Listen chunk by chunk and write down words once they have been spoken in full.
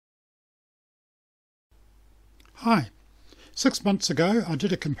Hi. 6 months ago I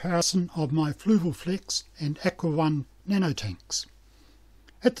did a comparison of my Fluval Flex and Aqua Nano tanks.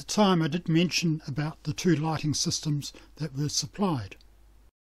 At the time I did mention about the two lighting systems that were supplied.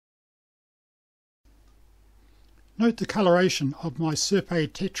 Note the coloration of my Serpe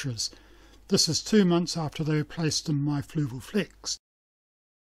Tetras. This is 2 months after they were placed in my Fluval Flex.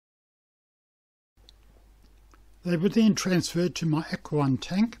 They were then transferred to my Aqua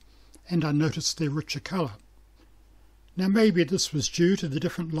tank and I noticed their richer colour. Now maybe this was due to the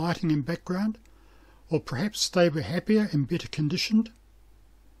different lighting and background, or perhaps they were happier and better conditioned.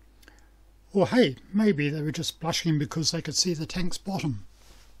 Or hey, maybe they were just blushing because they could see the tank's bottom.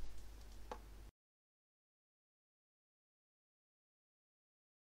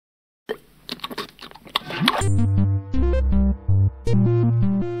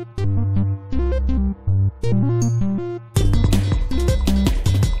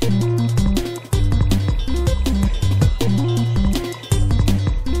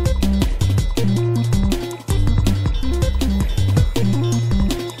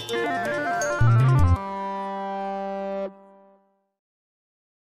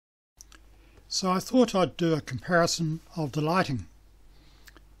 So I thought I'd do a comparison of the lighting.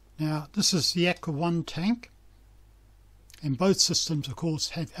 Now this is the Aqua 1 tank, and both systems of course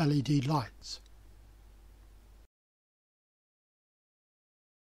have LED lights.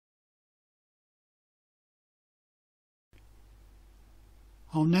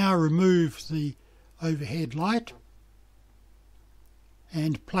 I'll now remove the overhead light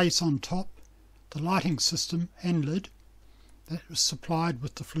and place on top the lighting system and lid that was supplied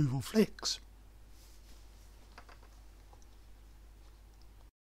with the Fluval Flex.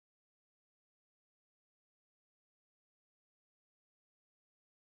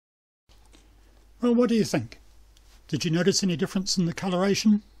 Well, what do you think? Did you notice any difference in the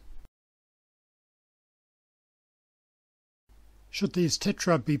coloration? Should these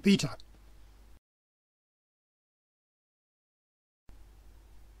Tetra be beta?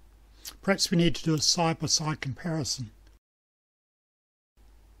 Perhaps we need to do a side-by-side comparison.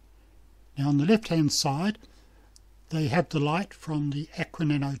 Now on the left-hand side, they have the light from the Aqua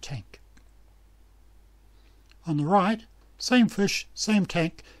Nano tank. On the right, same fish, same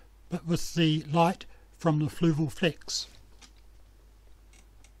tank, but with the light from the Fluval Flex.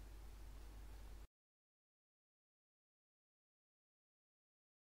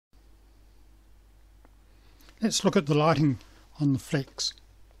 Let's look at the lighting on the Flex.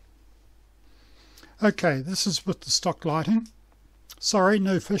 Okay, this is with the stock lighting. Sorry,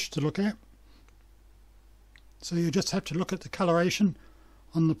 no fish to look at. So you just have to look at the coloration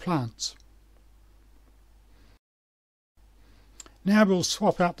on the plants. Now we'll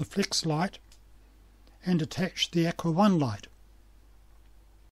swap out the Flex light and attach the Aqua 1 light.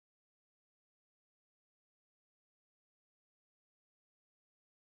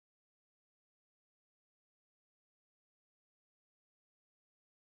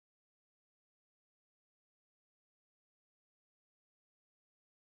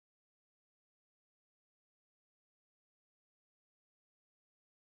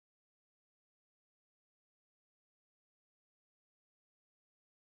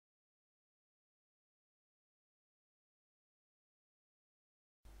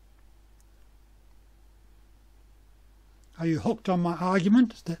 Are you hooked on my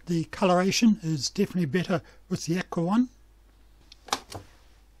argument that the coloration is definitely better with the Aqua 1?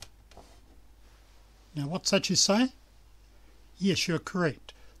 Now what's that you say? Yes, you're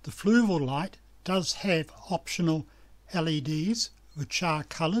correct. The Fluval light does have optional LEDs which are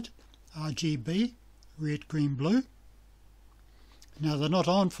coloured RGB, red, green, blue. Now they're not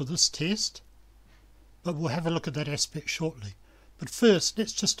on for this test, but we'll have a look at that aspect shortly. But first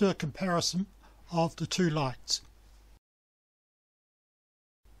let's just do a comparison of the two lights.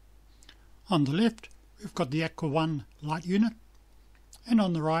 On the left, we've got the Aqua 1 light unit, and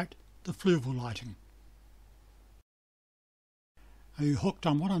on the right, the Fluval lighting. Are you hooked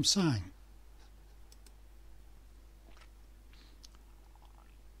on what I'm saying?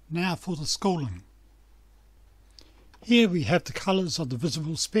 Now for the schooling. Here we have the colours of the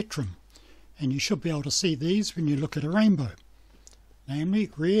visible spectrum, and you should be able to see these when you look at a rainbow, namely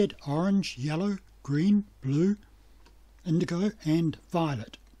red, orange, yellow, green, blue, indigo and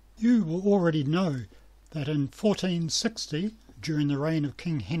violet. You will already know that in 1460, during the reign of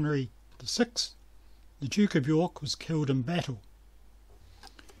King Henry VI, the Duke of York was killed in battle.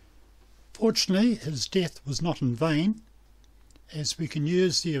 Fortunately, his death was not in vain, as we can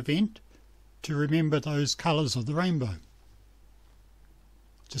use the event to remember those colours of the rainbow.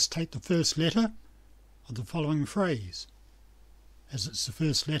 Just take the first letter of the following phrase, as it's the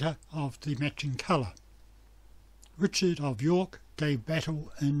first letter of the matching colour. Richard of York gave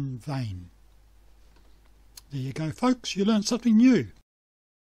battle in vain. There you go, folks, you learned something new.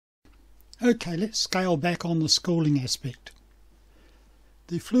 Okay, let's scale back on the schooling aspect.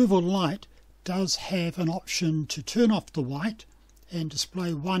 The Fluval light does have an option to turn off the white and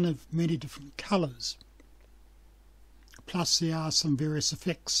display one of many different colours. Plus there are some various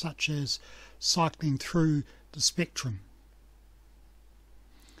effects such as cycling through the spectrum.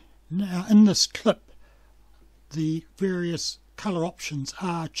 Now in this clip the various colour options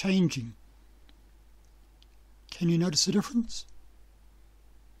are changing. Can you notice the difference?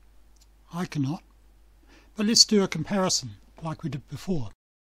 I cannot, but let's do a comparison like we did before.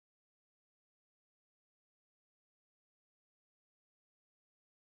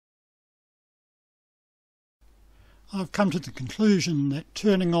 I've come to the conclusion that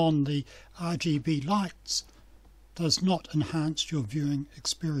turning on the RGB lights does not enhance your viewing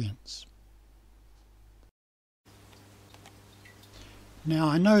experience. Now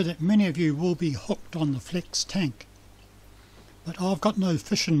I know that many of you will be hooked on the flex tank, but I've got no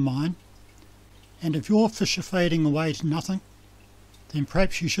fish in mine, and if your fish are fading away to nothing, then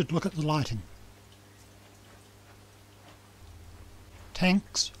perhaps you should look at the lighting.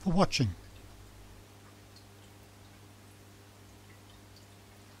 Thanks for watching.